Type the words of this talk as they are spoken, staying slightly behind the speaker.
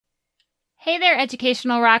Hey there,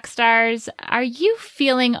 educational rock stars. Are you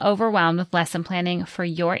feeling overwhelmed with lesson planning for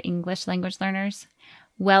your English language learners?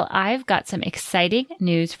 Well, I've got some exciting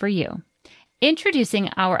news for you. Introducing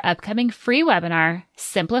our upcoming free webinar,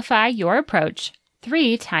 Simplify Your Approach,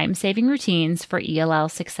 3 Time-Saving Routines for ELL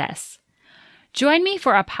Success. Join me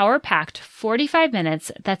for a power-packed 45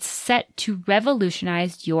 minutes that's set to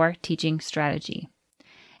revolutionize your teaching strategy.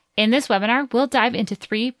 In this webinar, we'll dive into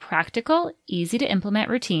 3 practical, easy-to-implement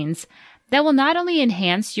routines that will not only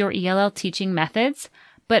enhance your ELL teaching methods,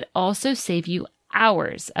 but also save you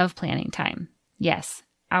hours of planning time. Yes,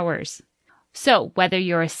 hours. So whether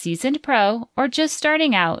you're a seasoned pro or just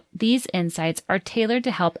starting out, these insights are tailored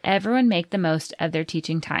to help everyone make the most of their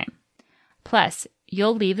teaching time. Plus,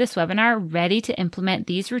 you'll leave this webinar ready to implement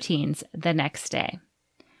these routines the next day.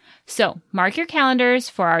 So mark your calendars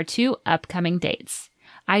for our 2 upcoming dates.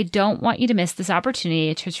 I don't want you to miss this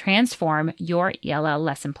opportunity to transform your ELL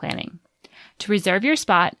lesson planning. To reserve your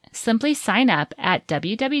spot, simply sign up at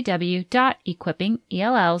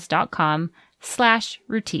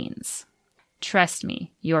www.equippingells.com/routines. Trust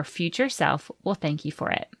me, your future self will thank you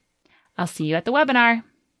for it. I'll see you at the webinar.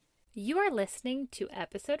 You are listening to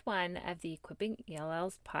episode 1 of the Equipping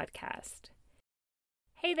ELLs podcast.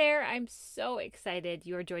 Hey there, I'm so excited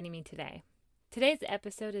you are joining me today. Today's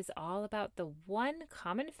episode is all about the one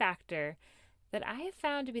common factor that I have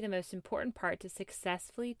found to be the most important part to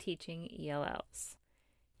successfully teaching ELLs.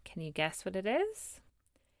 Can you guess what it is?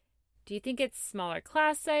 Do you think it's smaller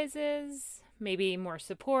class sizes, maybe more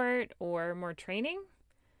support, or more training?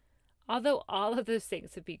 Although all of those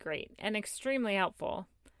things would be great and extremely helpful,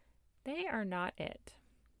 they are not it.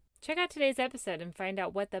 Check out today's episode and find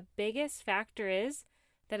out what the biggest factor is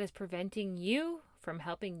that is preventing you from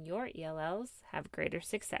helping your ELLs have greater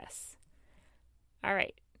success. All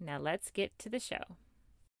right. Now let's get to the show.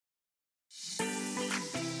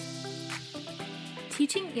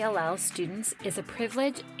 Teaching ELL students is a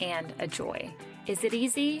privilege and a joy. Is it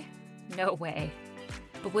easy? No way.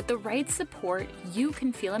 But with the right support, you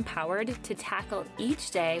can feel empowered to tackle each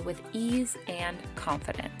day with ease and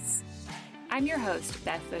confidence. I'm your host,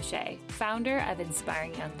 Beth Fauché, founder of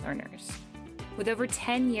Inspiring Young Learners. With over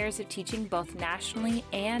 10 years of teaching both nationally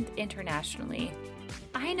and internationally,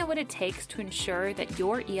 I know what it takes to ensure that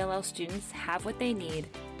your ELL students have what they need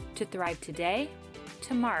to thrive today,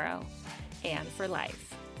 tomorrow, and for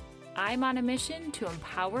life. I'm on a mission to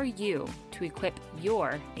empower you to equip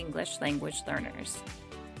your English language learners.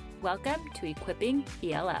 Welcome to Equipping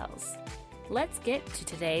ELLs. Let's get to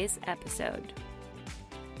today's episode.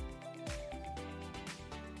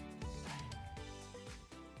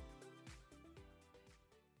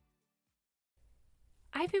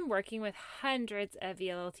 I've been working with hundreds of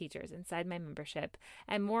ELL teachers inside my membership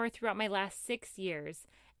and more throughout my last 6 years,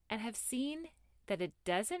 and have seen that it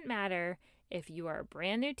doesn't matter if you are a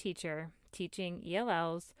brand new teacher teaching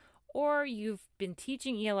ELLs or you've been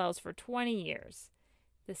teaching ELLs for 20 years.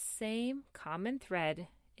 The same common thread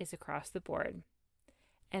is across the board,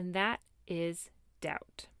 and that is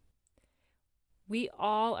doubt. We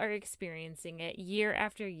all are experiencing it year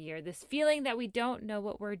after year, this feeling that we don't know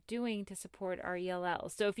what we're doing to support our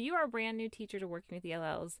ELLs. So if you are a brand new teacher to working with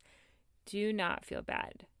ELLs, do not feel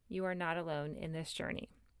bad. You are not alone in this journey.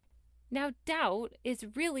 Now, doubt is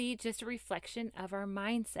really just a reflection of our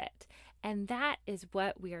mindset, and that is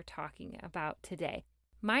what we are talking about today.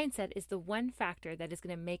 Mindset is the one factor that is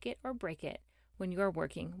going to make it or break it when you are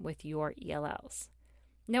working with your ELLs.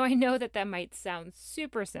 Now, I know that might sound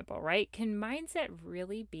super simple, right? Can mindset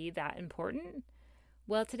really be that important?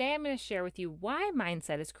 Well, today I'm going to share with you why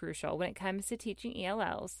mindset is crucial when it comes to teaching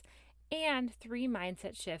ELLs and 3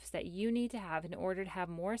 mindset shifts that you need to have in order to have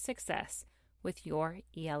more success with your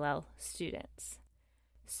ELL students.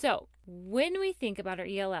 So, when we think about our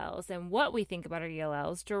ELLs and what we think about our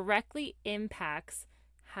ELLs directly impacts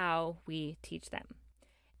how we teach them.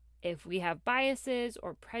 If we have biases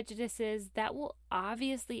or prejudices, that will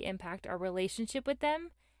obviously impact our relationship with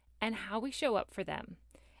them and how we show up for them.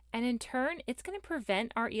 And in turn, it's going to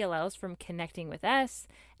prevent our ELLs from connecting with us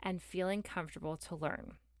and feeling comfortable to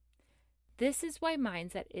learn. This is why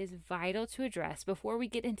mindset is vital to address before we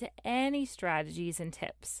get into any strategies and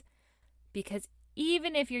tips. Because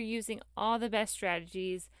even if you're using all the best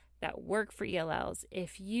strategies that work for ELLs,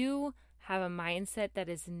 if you have a mindset that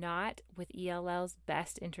is not with ELL's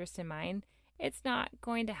best interest in mind, it's not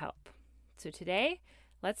going to help. So today,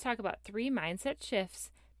 let's talk about 3 mindset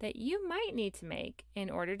shifts that you might need to make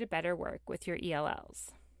in order to better work with your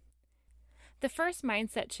ELLs. The first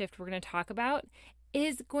mindset shift we're going to talk about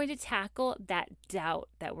is going to tackle that doubt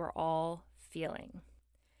that we're all feeling.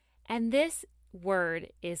 And this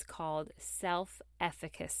word is called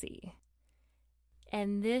self-efficacy.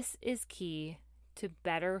 And this is key to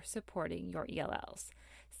better supporting your ELLs.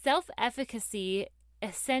 Self-efficacy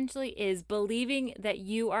essentially is believing that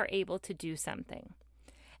you are able to do something.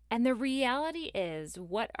 And the reality is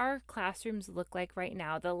what our classrooms look like right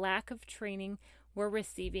now, the lack of training we're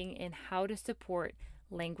receiving in how to support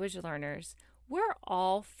language learners, we're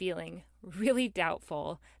all feeling really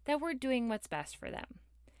doubtful that we're doing what's best for them.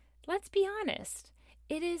 Let's be honest.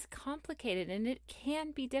 It is complicated and it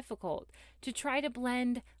can be difficult to try to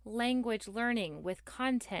blend language learning with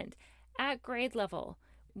content at grade level,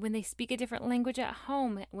 when they speak a different language at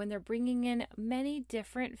home, when they're bringing in many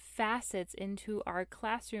different facets into our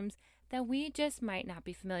classrooms that we just might not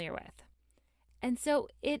be familiar with. And so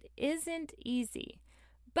it isn't easy.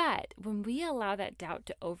 But when we allow that doubt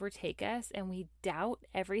to overtake us and we doubt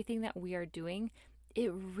everything that we are doing,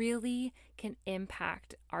 it really can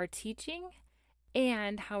impact our teaching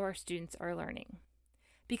and how our students are learning.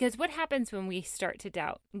 Because what happens when we start to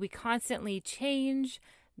doubt? We constantly change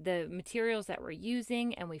the materials that we're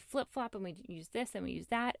using and we flip-flop and we use this and we use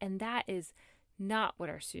that, and that is not what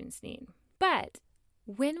our students need. But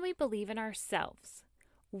when we believe in ourselves,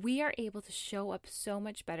 we are able to show up so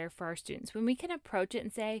much better for our students. When we can approach it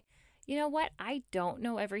and say, you know what, I don't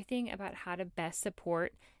know everything about how to best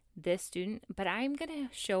support this student, but I'm going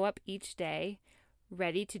to show up each day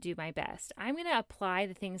ready to do my best. I'm going to apply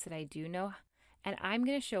the things that I do know, and I'm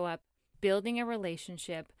going to show up building a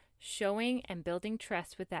relationship, showing and building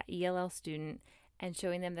trust with that ELL student and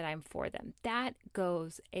showing them that I'm for them. That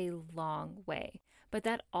goes a long way. But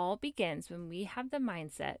that all begins when we have the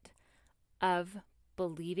mindset of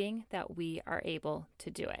believing that we are able to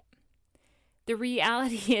do it. The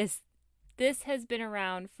reality is this has been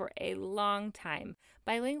around for a long time.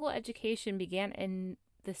 Bilingual education began in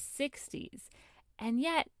the 60s, and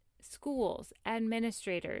yet schools,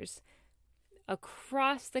 administrators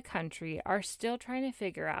across the country are still trying to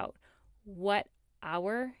figure out what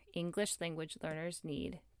our English language learners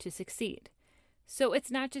need to succeed. So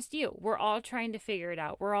it's not just you. We're all trying to figure it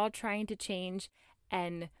out. We're all trying to change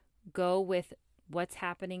and go with what's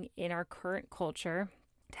happening in our current culture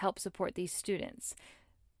to help support these students.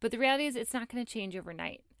 But the reality is it's not going to change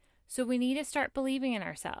overnight. So we need to start believing in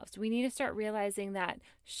ourselves. We need to start realizing that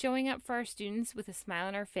showing up for our students with a smile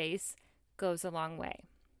on our face goes a long way.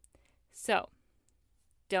 So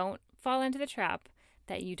don't fall into the trap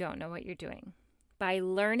that you don't know what you're doing. By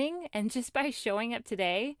learning and just by showing up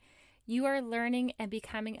today, you are learning and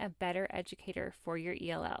becoming a better educator for your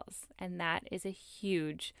ELLs. And that is a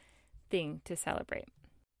huge thing to celebrate.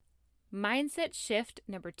 Mindset shift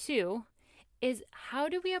number 2 is, how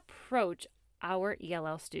do we approach our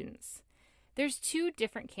ELL students? There's 2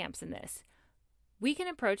 different camps in this. We can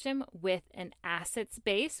approach them with an assets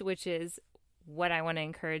base, which is what I want to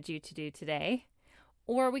encourage you to do today,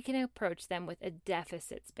 or we can approach them with a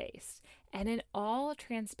deficits base. And in all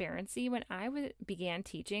transparency, when I began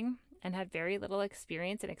teaching and had very little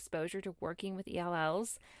experience and exposure to working with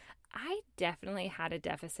ELLs, I definitely had a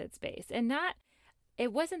deficits base. And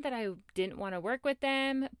it wasn't that I didn't want to work with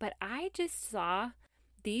them, but I just saw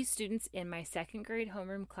these students in my 2nd grade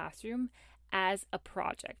homeroom classroom as a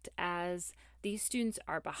project, as these students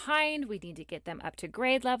are behind, we need to get them up to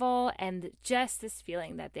grade level, and just this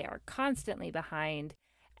feeling that they are constantly behind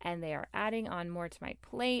and they are adding on more to my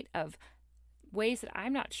plate of ways that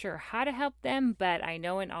I'm not sure how to help them, but I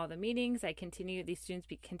know in all the meetings these students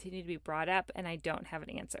continue to be brought up and I don't have an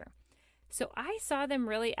answer. So I saw them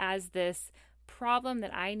really as this problem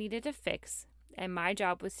that I needed to fix, and my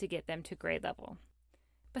job was to get them to grade level.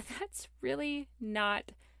 But that's really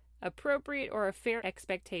not appropriate or a fair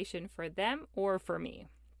expectation for them or for me.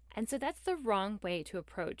 And so that's the wrong way to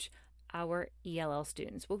approach our ELL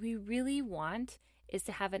students. What we really want is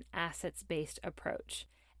to have an assets-based approach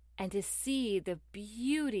and to see the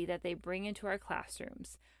beauty that they bring into our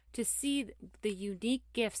classrooms, to see the unique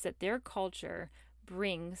gifts that their culture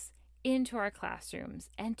brings into our classrooms,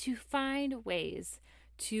 and to find ways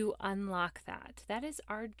to unlock that. That is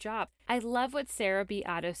our job. I love what Sarah B.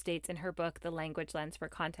 Otto states in her book, The Language Lens for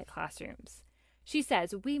Content Classrooms. She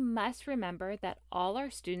says, we must remember that all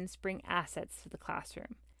our students bring assets to the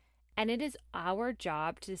classroom, and it is our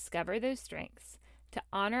job to discover those strengths, to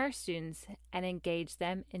honor our students, and engage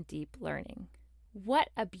them in deep learning. What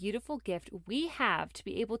a beautiful gift we have to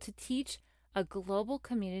be able to teach a global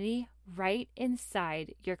community right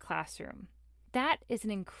inside your classroom. That is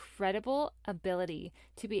an incredible ability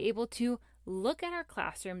to be able to look at our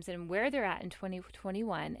classrooms and where they're at in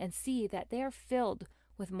 2021 and see that they are filled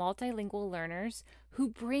with multilingual learners who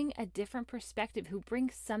bring a different perspective, who bring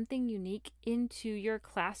something unique into your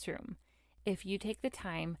classroom if you take the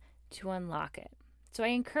time to unlock it. So I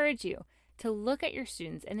encourage you to look at your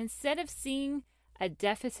students, and instead of seeing a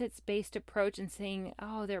deficits-based approach and saying,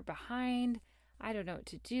 oh, they're behind, I don't know what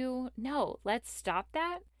to do. No, let's stop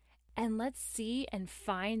that and let's see and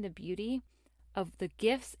find the beauty of the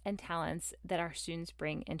gifts and talents that our students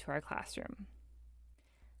bring into our classroom.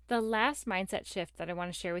 The last mindset shift that I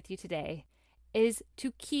want to share with you today is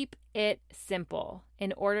to keep it simple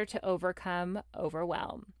in order to overcome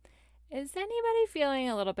overwhelm. Is anybody feeling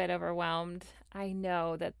a little bit overwhelmed? I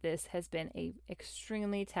know that this has been an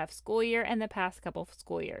extremely tough school year and the past couple of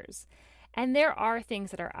school years. And there are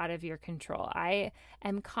things that are out of your control. I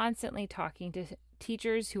am constantly talking to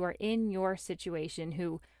teachers who are in your situation,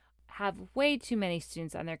 who have way too many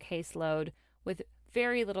students on their caseload with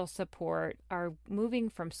very little support, are moving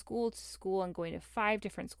from school to school and going to 5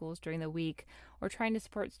 different schools during the week, or trying to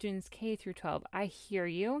support students K through 12. I hear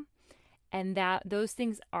you. And that those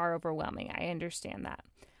things are overwhelming. I understand that.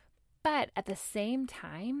 But at the same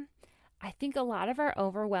time, I think a lot of our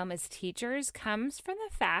overwhelm as teachers comes from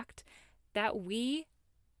the fact that we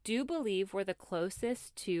do believe we're the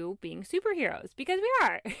closest to being superheroes, because we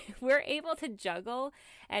are. We're able to juggle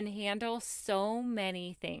and handle so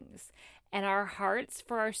many things. And our hearts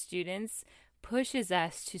for our students pushes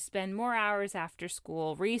us to spend more hours after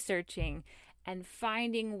school researching and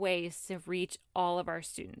finding ways to reach all of our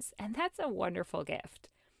students. And that's a wonderful gift.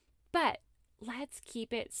 But let's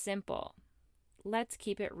keep it simple. Let's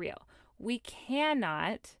keep it real. We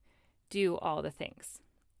cannot do all the things,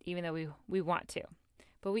 even though we want to,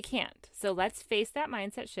 but we can't. So let's face that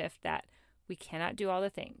mindset shift that we cannot do all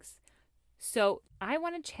the things. So I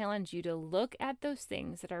want to challenge you to look at those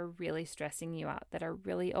things that are really stressing you out, that are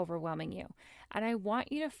really overwhelming you. And I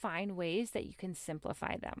want you to find ways that you can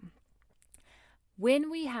simplify them.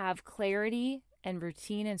 When we have clarity and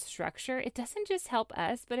routine and structure, it doesn't just help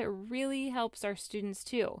us, but it really helps our students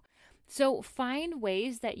too. So find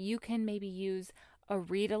ways that you can maybe use a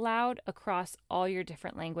read aloud across all your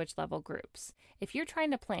different language level groups. If you're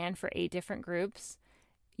trying to plan for 8 different groups,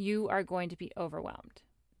 you are going to be overwhelmed.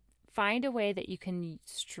 Find a way that you can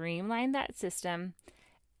streamline that system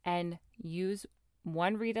and use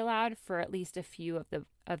one read aloud for at least a few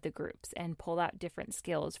of the groups and pull out different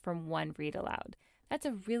skills from one read aloud. That's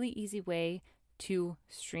a really easy way to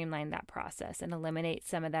streamline that process and eliminate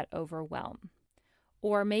some of that overwhelm.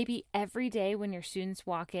 Or maybe every day when your students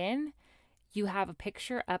walk in, you have a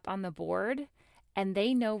picture up on the board and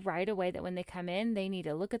they know right away that when they come in, they need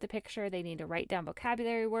to look at the picture, they need to write down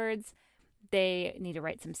vocabulary words, they need to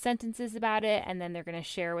write some sentences about it, and then they're going to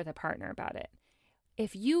share with a partner about it.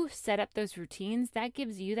 If you set up those routines, that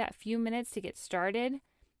gives you that few minutes to get started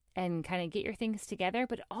and kind of get your things together,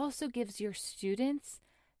 but also gives your students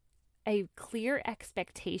a clear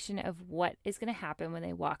expectation of what is going to happen when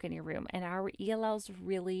they walk in your room. And our ELLs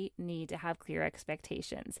really need to have clear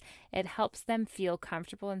expectations. It helps them feel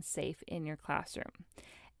comfortable and safe in your classroom.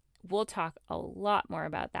 We'll talk a lot more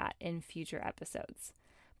about that in future episodes.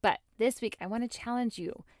 But this week, I want to challenge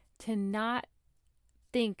you to not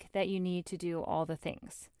think that you need to do all the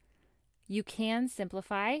things. You can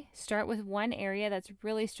simplify. Start with one area that's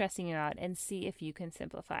really stressing you out and see if you can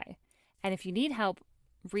simplify. And if you need help,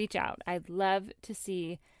 reach out. I'd love to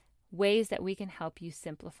see ways that we can help you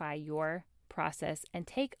simplify your process and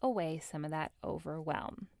take away some of that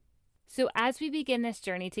overwhelm. So as we begin this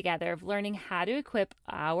journey together of learning how to equip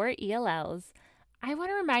our ELLs, I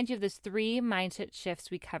want to remind you of those 3 mindset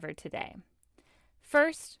shifts we covered today.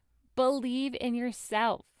 First, believe in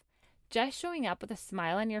yourself. Just showing up with a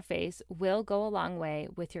smile on your face will go a long way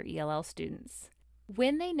with your ELL students.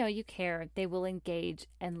 When they know you care, they will engage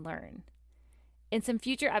and learn. In some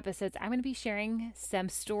future episodes, I'm going to be sharing some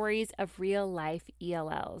stories of real life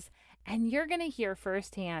ELLs, and you're going to hear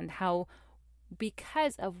firsthand how,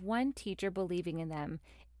 because of one teacher believing in them,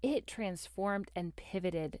 it transformed and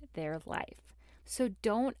pivoted their life. So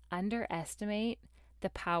don't underestimate the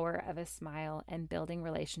power of a smile and building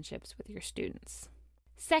relationships with your students.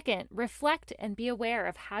 Second, reflect and be aware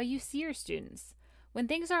of how you see your students. When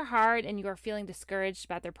things are hard and you are feeling discouraged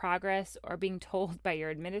about their progress or being told by your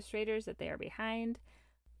administrators that they are behind,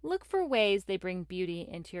 look for ways they bring beauty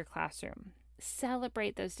into your classroom.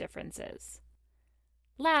 Celebrate those differences.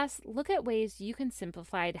 Last, look at ways you can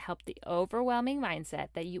simplify to help the overwhelming mindset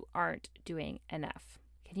that you aren't doing enough.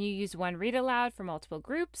 Can you use one read aloud for multiple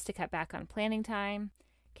groups to cut back on planning time?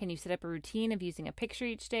 Can you set up a routine of using a picture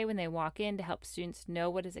each day when they walk in to help students know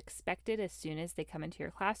what is expected as soon as they come into your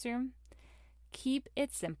classroom? Keep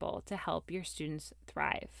it simple to help your students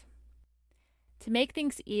thrive. To make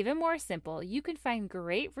things even more simple, you can find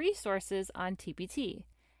great resources on TPT.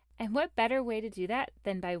 And what better way to do that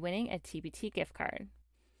than by winning a TPT gift card?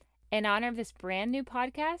 In honor of this brand new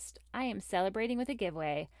podcast, I am celebrating with a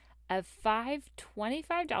giveaway of 5 $25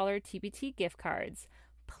 TPT gift cards,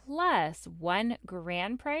 plus one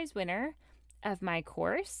grand prize winner of my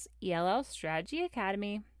course, ELL Strategy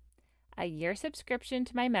Academy, a year subscription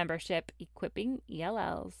to my membership, Equipping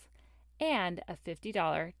ELLs, and a $50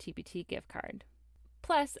 TPT gift card.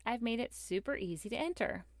 Plus, I've made it super easy to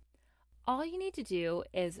enter. All you need to do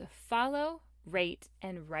is follow, rate,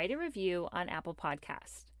 and write a review on Apple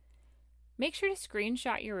Podcast. Make sure to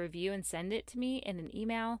screenshot your review and send it to me in an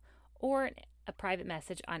email or a private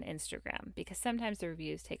message on Instagram, because sometimes the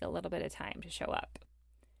reviews take a little bit of time to show up.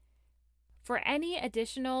 For any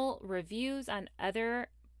additional reviews on other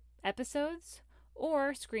episodes,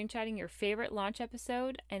 or screenshotting your favorite launch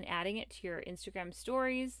episode and adding it to your Instagram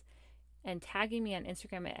stories and tagging me on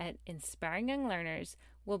Instagram at Inspiring Young Learners,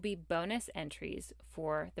 will be bonus entries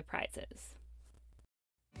for the prizes.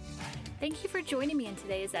 Thank you for joining me in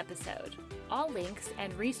today's episode. All links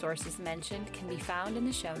and resources mentioned can be found in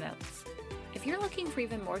the show notes. If you're looking for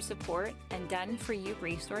even more support and done-for-you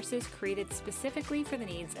resources created specifically for the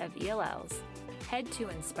needs of ELLs, head to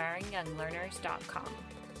inspiringyounglearners.com.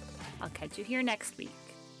 I'll catch you here next week.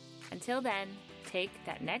 Until then, take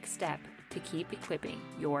that next step to keep equipping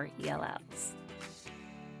your ELLs.